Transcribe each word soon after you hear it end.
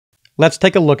Let's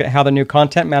take a look at how the new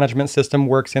content management system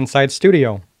works inside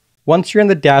Studio. Once you're in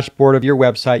the dashboard of your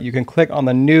website, you can click on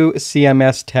the New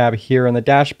CMS tab here in the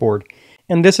dashboard.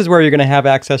 And this is where you're going to have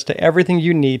access to everything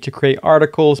you need to create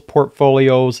articles,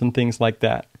 portfolios, and things like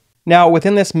that. Now,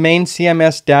 within this main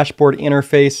CMS dashboard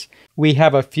interface, we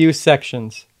have a few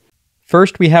sections.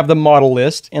 First, we have the model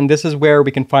list, and this is where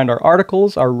we can find our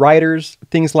articles, our writers,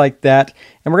 things like that.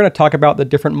 And we're going to talk about the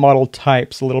different model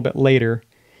types a little bit later.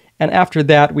 And after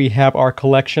that, we have our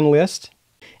collection list.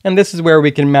 And this is where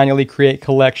we can manually create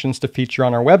collections to feature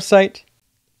on our website.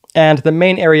 And the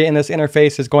main area in this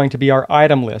interface is going to be our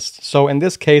item list. So in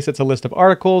this case, it's a list of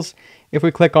articles. If we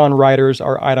click on writers,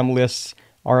 our item lists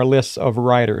are lists of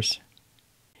writers.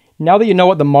 Now that you know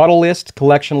what the model list,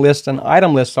 collection list, and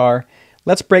item lists are,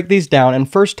 let's break these down and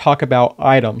first talk about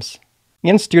items.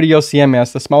 In Studio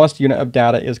CMS, the smallest unit of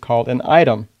data is called an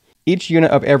item. Each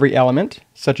unit of every element,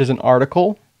 such as an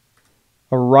article,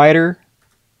 a writer,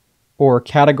 or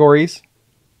categories,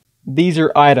 these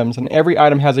are items, and every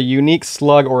item has a unique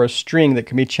slug or a string that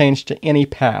can be changed to any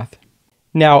path.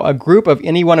 Now, a group of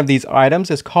any one of these items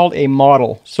is called a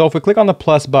model. So if we click on the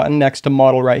plus button next to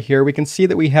model right here, we can see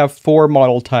that we have 4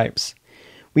 model types.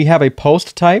 We have a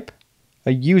post type,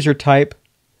 a user type,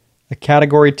 a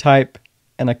category type,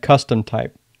 and a custom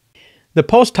type. The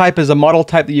post type is a model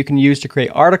type that you can use to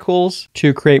create articles,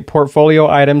 to create portfolio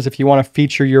items. If you want to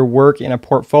feature your work in a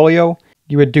portfolio,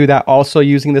 you would do that also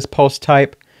using this post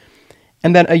type.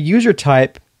 And then a user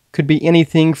type could be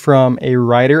anything from a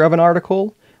writer of an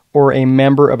article or a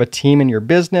member of a team in your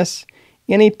business,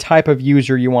 any type of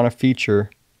user you want to feature.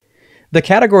 The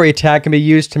category tag can be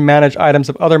used to manage items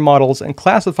of other models and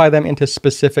classify them into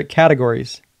specific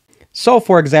categories. So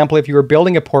for example, if you were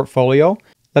building a portfolio,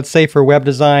 let's say for web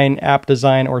design, app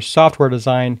design, or software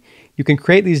design, you can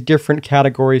create these different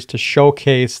categories to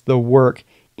showcase the work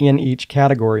in each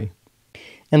category.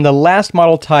 And the last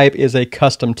model type is a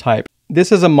custom type.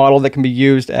 This is a model that can be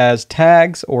used as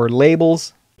tags or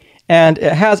labels, and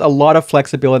it has a lot of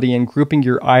flexibility in grouping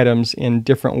your items in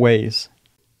different ways.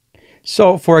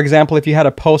 So, for example, if you had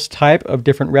a post type of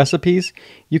different recipes,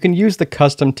 you can use the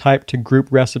custom type to group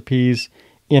recipes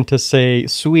into, say,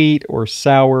 sweet or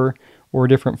sour or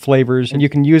different flavors, and you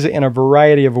can use it in a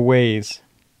variety of ways.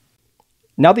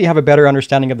 Now that you have a better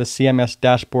understanding of the CMS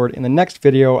dashboard, in the next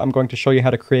video, I'm going to show you how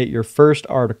to create your first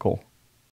article.